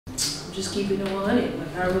just keeping it 100.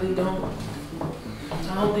 Like, I really don't.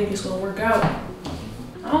 I don't think it's gonna work out.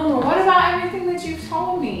 I don't know. What about everything that you've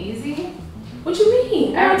told me, EZEE? What you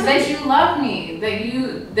mean? That you love me,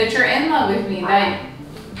 that you're in love with me, that.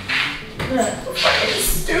 I'm fucking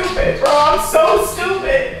stupid, bro. I'm so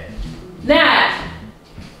stupid. Natalie.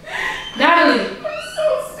 I'm so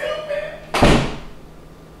stupid.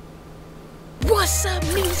 What's up,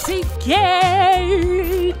 music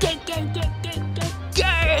gang?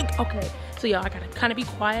 Gang. Okay, so y'all, I gotta kind of be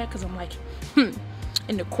quiet because I'm like,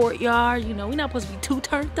 in the courtyard, you know, we're not supposed to be too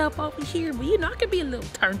turned up over here, but you know, I could be a little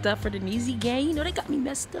turned up for the EZEE gang. You know, they got me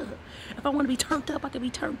messed up. If I want to be turned up, I can be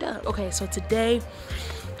turned up. Okay, so today,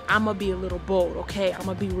 I'm gonna be a little bold, okay? I'm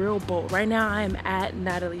gonna be real bold. Right now, I am at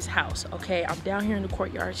Natalie's house, okay? I'm down here in the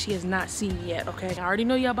courtyard. She has not seen me yet, okay? I already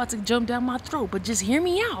know y'all about to jump down my throat, but just hear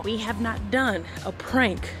me out. We have not done a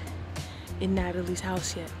prank in Natalie's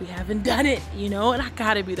house yet. We haven't done it, you know? And I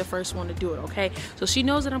gotta be the first one to do it, okay? So she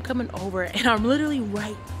knows that I'm coming over, and I'm literally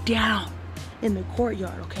right down in the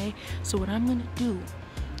courtyard, okay? So what I'm gonna do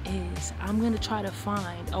is I'm gonna try to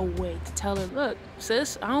find a way to tell her, look,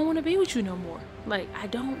 sis, I don't wanna be with you no more. Like, I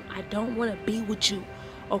don't wanna be with you,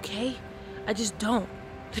 okay? I just don't.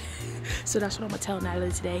 So that's what I'm gonna tell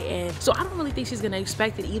Natalie today. And so I don't really think she's gonna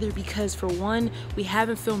expect it either, because for one, we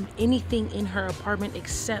haven't filmed anything in her apartment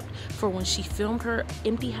except for when she filmed her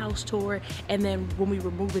empty house tour and then when we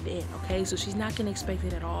were moving in, okay? So she's not gonna expect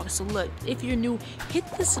it at all. So look, if you're new, hit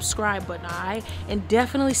the subscribe button, all right? And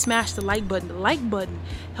definitely smash the like button. The like button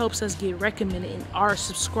helps us get recommended and our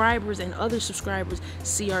subscribers and other subscribers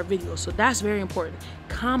see our videos. So that's very important.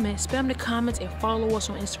 Comment, spam the comments, and follow us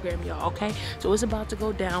on Instagram, y'all, okay? So it's about to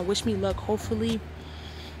go down. Wish me luck. Hopefully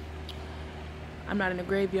I'm not in the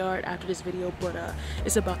graveyard after this video, but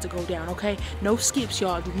it's about to go down, okay? No skips,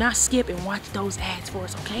 y'all. Do not skip and watch those ads for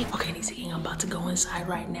us, okay? Okay, EZEE, I'm about to go inside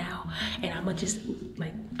right now, and I'm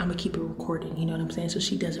gonna keep it recording, you know what I'm saying? So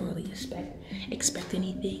she doesn't really expect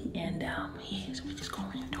anything, and yeah, so we just gonna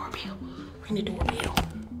ring the doorbell. Ring the doorbell.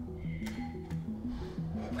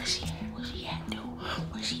 Where's she at? Where's she at, dude?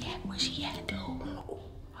 Where's she at? Where's she at, dude? Oh,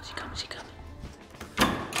 she coming, she coming.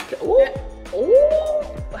 Ooh, ooh,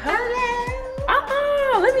 hello.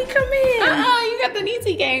 Let me come in. You got the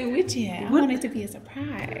EZEE gang with you. I want it to be a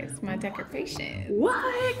surprise. My decoration.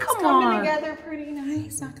 What? Come coming on. together pretty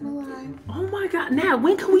nice, not gonna lie. Oh my God, Nat,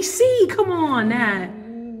 when can we see? Come on, Nat.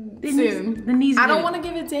 Soon. The knees. I don't want to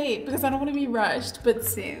give a date because I don't want to be rushed, but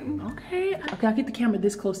soon. Okay. Okay, I'll get the camera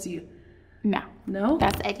this close to you. No. No?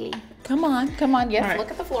 That's ugly. Come on, come on. Yes, right.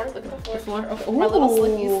 Look at the floor. Look at the floor. Okay. My little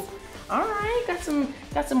slickies. All right,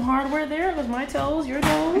 got some hardware there. Look, my toes, your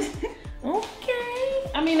toes.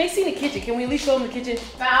 Okay. I mean, they seen the kitchen. Can we at least show them the kitchen?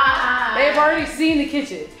 Bye. They've already seen the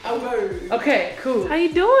kitchen. Okay. Okay, cool. How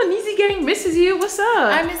you doing? EZEE gang misses you. What's up?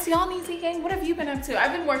 I miss y'all, EZEE gang. What have you been up to?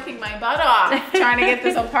 I've been working my butt off trying to get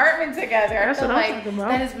this apartment together. That's I feel what I'm like talking about.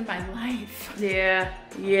 that has been my life.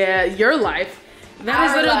 Yeah, your life. That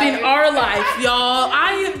has literally been our life, y'all.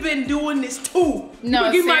 I have been doing this too.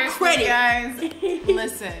 No, give my seriously, credit, guys.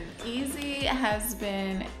 Listen, EZEE has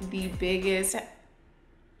been the biggest.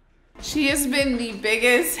 She has been the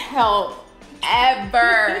biggest help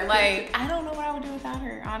ever. Like, I don't know what I would do without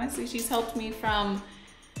her. Honestly, she's helped me from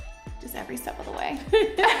just every step of the way.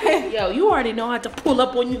 Yo, you already know how to pull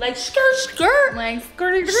up on you like skirt, skirt. Like,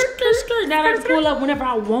 Skirt, skirt, skirt. Now I can pull up whenever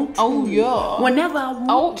I want to. oh yeah. Whenever I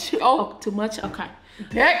want to. Oh. Too much? Okay.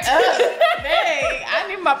 Back up. Hey, I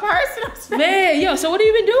need my personal space. Man, yo, so what have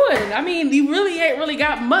you been doing? I mean, you really ain't really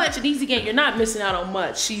got much. And EZEE gang, you're not missing out on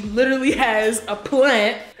much. She literally has a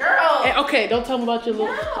plant. Girl. And, okay, don't tell me about your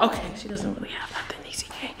little. No. Okay, she doesn't really have nothing, EZEE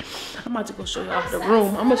gang. I'm about to go show you off the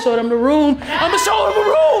room. I'm gonna show them the room. I'm gonna show them the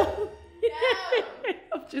room.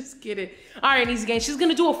 I'm just kidding. All right, EZEE gang, she's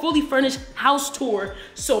gonna do a fully furnished house tour,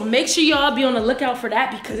 so make sure y'all be on the lookout for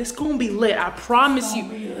that because it's gonna be lit. I promise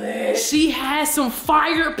you. She has some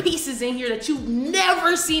fire pieces in here that you've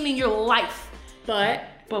never seen in your life. But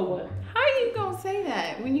what? How you gonna say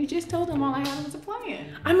that when you just told them all I had was a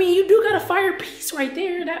plan? I mean, you do got a fire piece right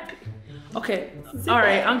there. Okay. All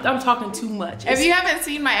right. I'm talking too much. If you haven't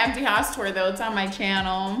seen my empty house tour though, it's on my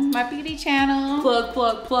channel, my beauty channel.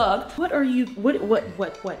 Plug. What are you? What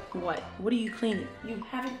are you cleaning? You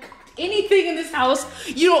haven't cooked anything in this house.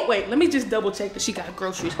 You don't. Wait. Let me just double check that she got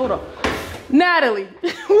groceries. Hold on. Natalie, what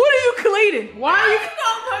are you cleaning? Why are you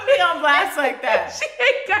gonna put me on blast like that? She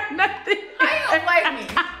ain't got nothing. How you don't like me?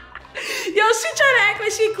 Yo, she trying to act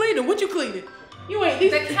like she cleaning. What you cleaning? You ain't.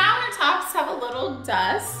 The countertops have a little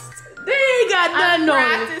dust. They ain't got I'm nothing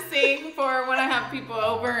on it. practicing for when I have people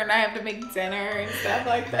over and I have to make dinner and stuff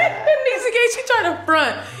like that. Nisa, she tried to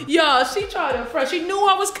front. Y'all, she tried to front. She knew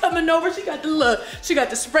I was coming over. She got the look. She got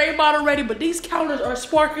the spray bottle ready, but these counters are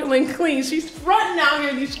sparkling clean. She's fronting out here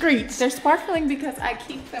in these streets. They're sparkling because I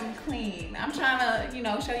keep them clean. I'm trying to, you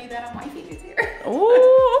know, show you that my feet is here.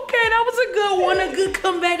 Oh, okay, that was a good one. A good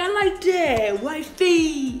comeback. I like that.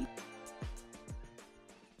 Wifey.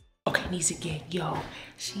 Okay, Nisa gang, yo,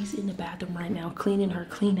 she's in the bathroom right now, cleaning her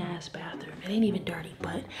clean ass bathroom. It ain't even dirty,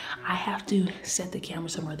 but I have to set the camera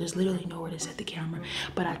somewhere. There's literally nowhere to set the camera,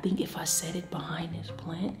 but I think if I set it behind this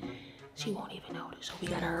plant, she won't even notice. So we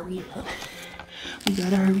gotta hurry up. We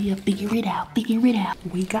gotta hurry up, figure it out, figure it out.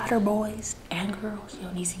 We got her, boys and girls.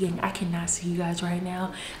 Yo, Nisa gang, I cannot see you guys right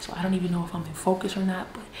now, so I don't even know if I'm in focus or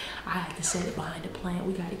not, but I have to set it behind the plant.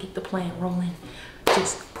 We gotta get the plant rolling.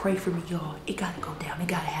 Just pray for me, y'all. It gotta go down. It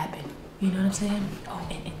gotta happen. You know what I'm saying? Oh,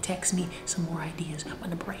 and text me some more ideas. My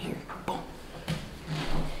number right here. Boom.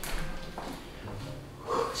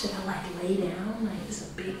 Should I like lay down? Like it's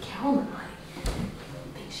a big counter. Like I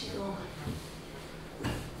think she gonna be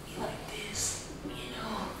like this. You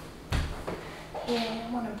know? Yeah,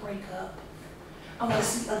 I wanna break up. I wanna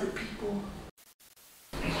see other people.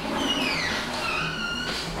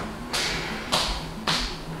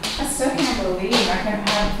 I still can't believe I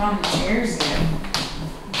haven't found the chairs yet.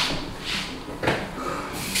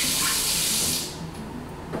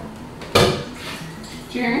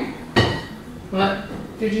 Did you hear me? What?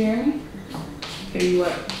 Did you hear me? Hear you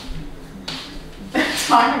what?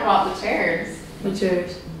 Talking about the chairs. What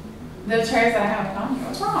chairs? The chairs that I have found you.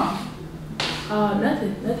 What's wrong?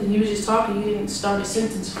 Nothing, nothing. You was just talking. You didn't start a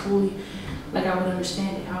sentence fully, like I would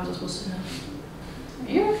understand it. How was I supposed to know?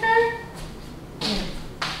 You okay? Yeah.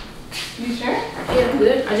 You sure? Yeah, I'm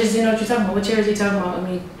good. I just didn't know what you're talking about. What chairs are you talking about? I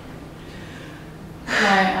mean,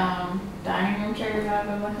 My dining room chairs that I've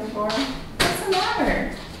been looking for. What's the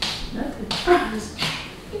matter? nothing.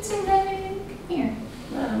 You too, baby. Here.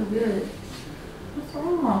 No, I'm good. What's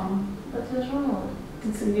wrong? What's wrong?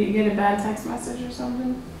 Did you get a bad text message or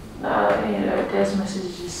something? Text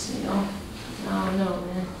messages, you know. I don't know,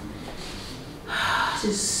 man.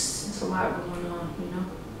 It's a lot going on, you know.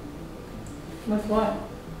 With what?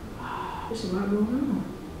 There's a lot going on.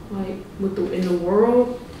 Like in the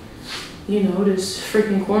world, you know, this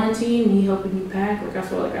freaking quarantine, me helping you pack. Like I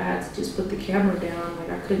felt like I had to just put the camera down. Like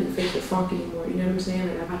I couldn't fake the funk anymore. You know what I'm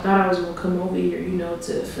saying? Like I thought I was gonna come over here, you know,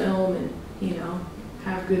 to film and you know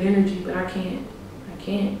have good energy, but I can't. Like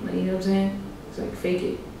you know what I'm saying? It's like fake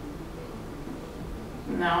it.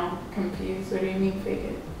 No, I'm confused. What do you mean fake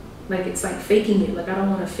it? Like it's like faking it. Like I don't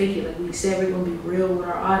want to fake it. Like we said, we're gonna be real with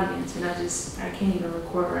our audience, and I can't even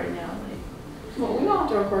record right now. Like, well, we don't have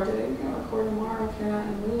to record today. We can record tomorrow if you're not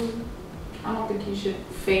in the mood. I don't think you should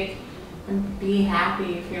fake and be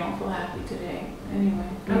happy if you don't feel happy today. Anyway.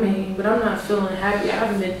 I mean, but I'm not feeling happy. I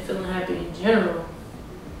haven't been feeling happy in general.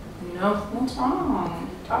 You know? What's wrong?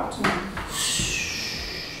 Talk to me.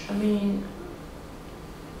 I mean,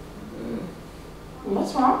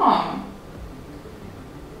 what's wrong?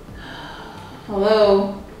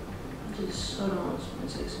 Hello? Just hold on, someone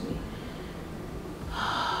text me.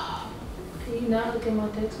 Can you not look at my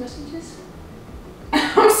text messages?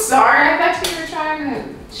 I'm sorry, I thought you were trying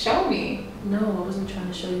to show me. No, I wasn't trying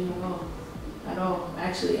to show you at all.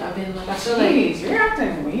 Actually, I've been like, I feel Jeez, like you're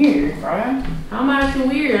acting weird, bro. how am I acting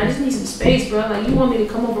weird? I just need some space, bro. Like you want me to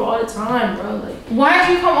come over all the time, bro. Like why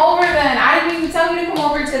did you come over then? I didn't even tell you to come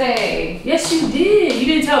over today. yes, you did. You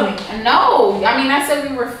didn't tell me. No, I mean I said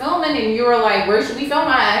we were filming and you were like, where should we film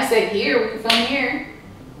at? I said here, we can film here.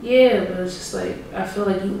 Yeah, but it's just like, I feel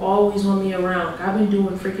like you always want me around. Like, I've been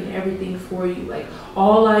doing freaking everything for you. Like,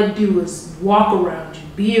 all I do is walk around you,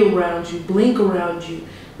 be around you, blink around you.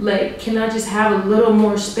 Like, can I just have a little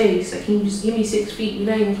more space? Like, can you just give me 6 feet? You're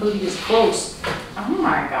not even supposed to be this close. Oh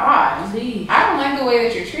my God. Please. I don't like the way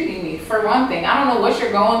that you're treating me. For one thing, I don't know what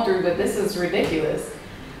you're going through, but this is ridiculous.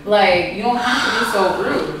 Like, you don't have to be so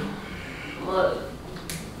rude. Look,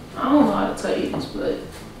 I don't know how to tell you this, but,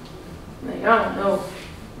 like, I don't know.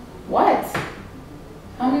 What?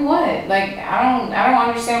 Tell me what? Like, I don't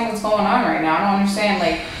understand what's going on right now. I don't understand,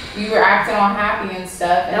 like, you were acting all happy and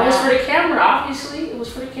stuff. And that was for the camera, obviously. It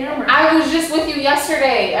was for the camera. I was just with you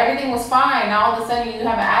yesterday. Everything was fine. Now all of a sudden you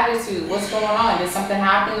have an attitude. What's going on? Did something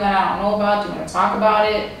happen that I don't know about? Do you want to talk about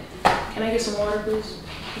it? Can I get some water, please?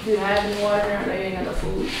 If you have any water, I know you ain't got no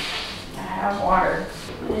food. I have water.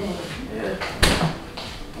 Man, yeah.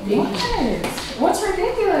 What? What's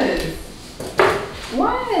ridiculous?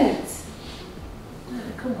 What?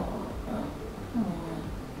 Come on, bro.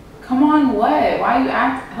 Come On what? Why you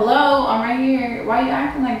act? Hello, I'm right here. Why you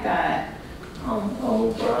acting like that?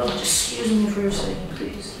 Oh, bro, just excuse me for a second,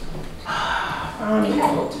 please. I don't even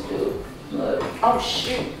know what to do. Look. Oh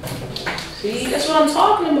shoot. See, that's what I'm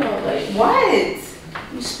talking about. Like, What?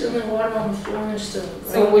 you spilling water on the floor and stuff.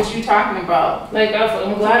 So what you talking about? Like,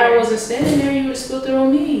 I'm glad I wasn't standing there. You would have spilled it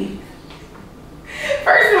on me.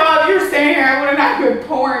 First of all, if you were standing here, I would have not been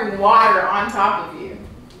pouring water on top of you.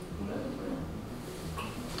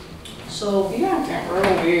 So, You acting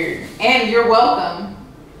real weird. And you're welcome.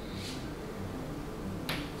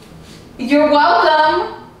 You're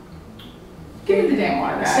welcome. Give me the damn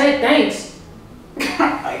water I back. said thanks.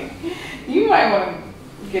 Like, you might want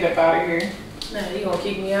to get up out of here. Nah, you gonna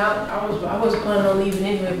kick me out? I was planning on leaving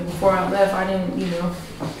anyway, but before I left, I didn't,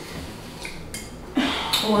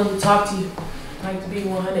 I wanted to talk to you. I like to be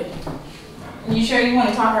 100. You sure you want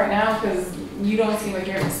to talk right now? Because you don't seem like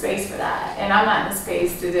you're in the space for that. And I'm not in the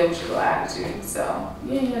space to deal with your little attitude, so.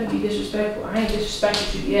 You ain't gotta be disrespectful. I ain't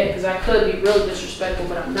disrespected you yet, because I could be real disrespectful,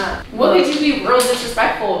 but I'm not. What could you be real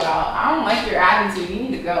disrespectful about? I don't like your attitude. You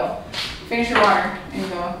need to go. Finish your water and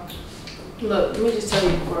go. Look, let me just tell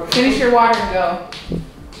you before. Finish your water and go.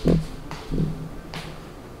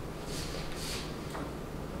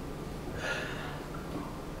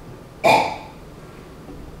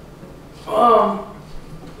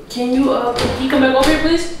 Can you come back over here,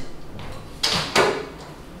 please?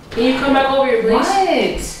 Can you come back over here, please?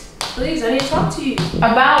 What? Please, I need to talk to you.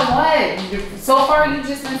 About what? So far, you've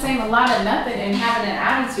just been saying a lot of nothing and having an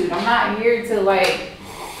attitude. I'm not here to like.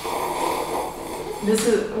 This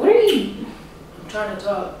is. What are you? I'm trying to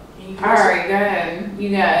talk. All right, go ahead. You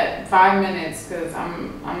got 5 minutes because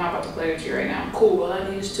I'm not about to play with you right now. Cool. All I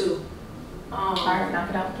need is 2. All right, knock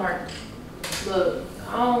it out the park. Look,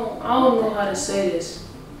 I don't know how to say this.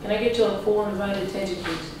 Can I get your full undivided attention,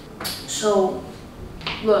 please? So,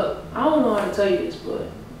 look, I don't know how to tell you this, but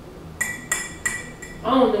I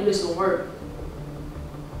don't think this will work.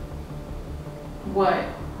 What? I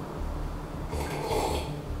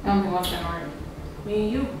don't think what's gonna work. Me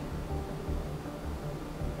and you.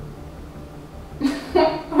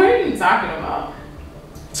 What are you talking about?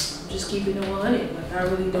 I'm just keeping it 100. Like, I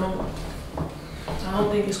really don't. I don't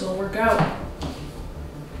think it's gonna work out.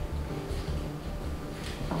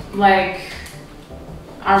 Like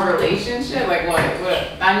our relationship? Like what?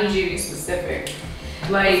 I need you to be specific.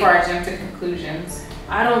 Like before I jump to conclusions.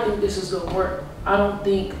 I don't think this is gonna work. I don't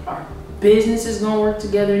think our business is gonna work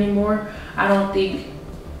together anymore. I don't think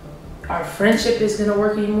our friendship is gonna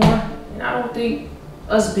work anymore. And I don't think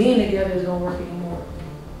us being together is gonna work anymore.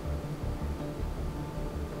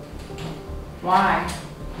 Why?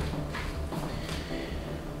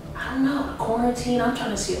 I don't know. The quarantine, I'm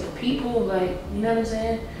trying to see other people, like, you know what I'm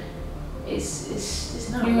saying? It's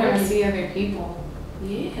not You want to working. see other people.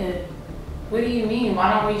 Yeah. What do you mean?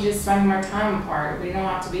 Why don't we just spend more time apart? We don't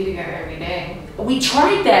have to be together every day. We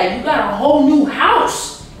tried that. You got a whole new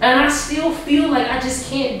house. And I still feel like I just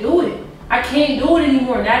can't do it. I can't do it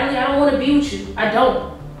anymore. Natalie, I don't want to be with you. I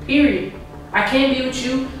don't. Period. I can't be with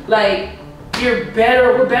you. Like, we're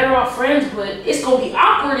better off friends, but it's going to be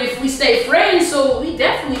awkward if we stay friends, so we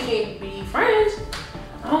definitely can't be friends.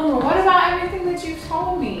 I don't know. What about everything that you've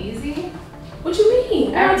told me, EZEE? What you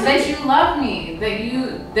mean? That you love me, that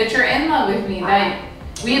you're in love with me, that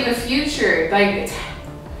we have a future. Like,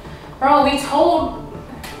 bro, we told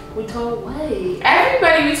what?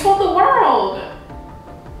 everybody, we told the world.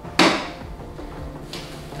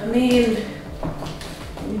 I mean,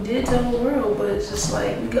 we did tell the world, but it's just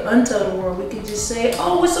like, we could untell the world. We could just say,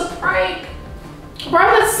 oh, it's a prank. Bro,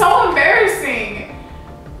 that's so embarrassing.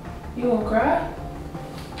 You gonna cry?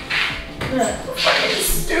 Nah. Fucking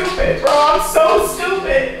stupid, bro. I'm so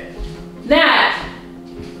stupid. Natalie.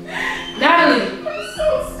 I'm so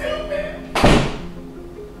stupid.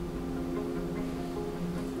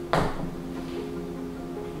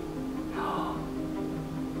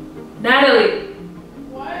 Natalie.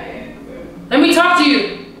 What? Let me talk to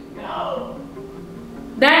you. No.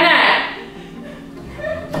 Nat.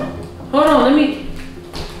 Hold on, let me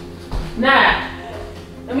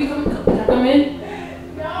come in?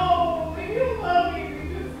 No. If you love me, you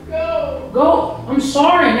just go. Go. I'm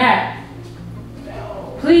sorry, Nat.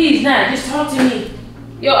 No. Please, Nat, just talk to me.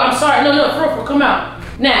 Yo, I'm sorry. No, for real, come out.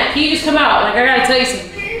 Nat, can you just come out? Like, I gotta tell you something.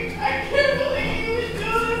 I can't believe you would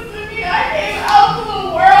do this to me. I came out to the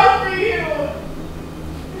world for you.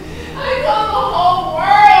 I told the whole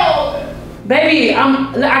world. Baby, I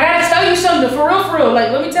gotta tell you something, for real. Like,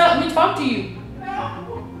 let me talk to you.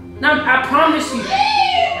 No. No, I promise you.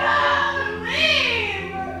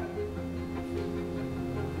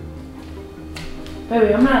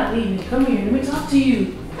 Baby, I'm not leaving. Come here, let me talk to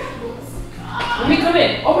you. Let me come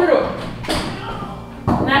in. Open the door.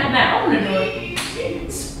 Nah, open the door.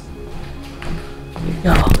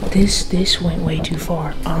 Yo, this went way too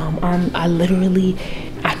far.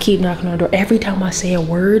 I keep knocking on her door. Every time I say a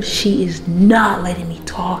word, she is not letting me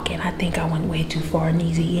talk, and I think I went way too far in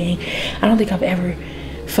EZEE Gang. I don't think I've ever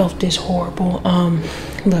felt this horrible.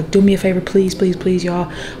 Look, do me a favor, please,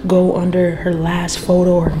 y'all. Go under her last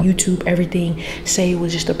photo, her YouTube, everything. Say it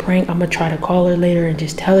was just a prank. I'm gonna try to call her later and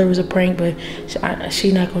just tell her it was a prank, but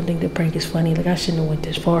she not gonna think the prank is funny. Like, I shouldn't have went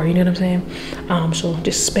this far, you know what I'm saying? So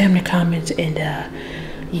just spam the comments, and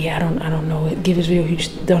yeah, I don't know. Give this video a huge,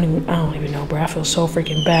 I don't even know, bro. I feel so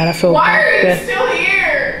freaking bad. I feel Why are you still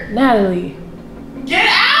here? Natalie. Get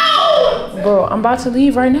out! Bro, I'm about to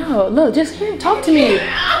leave right now. Look, just here, talk to me.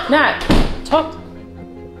 Nat, talk.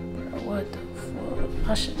 Bro, what the fuck?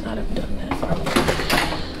 I should not have done that.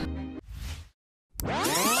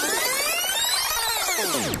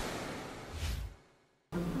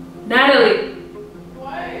 Natalie.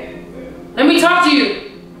 What? Let me talk to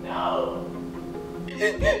you. No.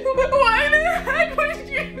 Why the heck would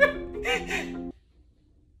you?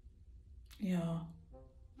 Yo.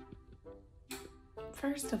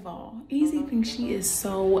 First of all, EZEE thinks she is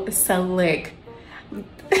so slick.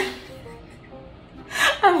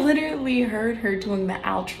 I literally heard her doing the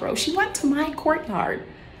outro. She went to my courtyard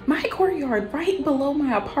right below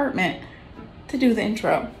my apartment to do the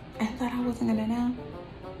intro. I thought I wasn't gonna know.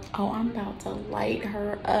 Oh, I'm about to light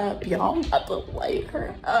her up, y'all. I'm about to light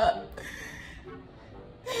her up.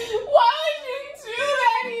 Why would you do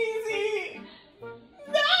that, EZEE?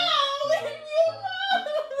 No, leave me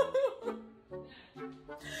alone.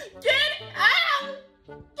 Get out!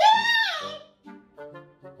 Get out!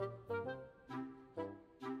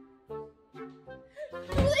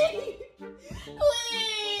 Leave!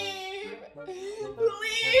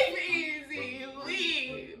 Leave, EZEE!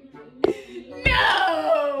 Leave! No!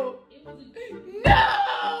 No!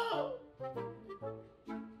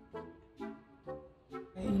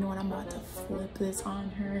 You know what? I'm about to flip this on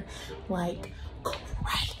her like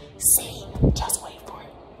crazy. Just wait for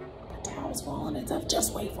it. The towel's falling and stuff.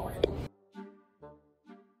 Just wait for it.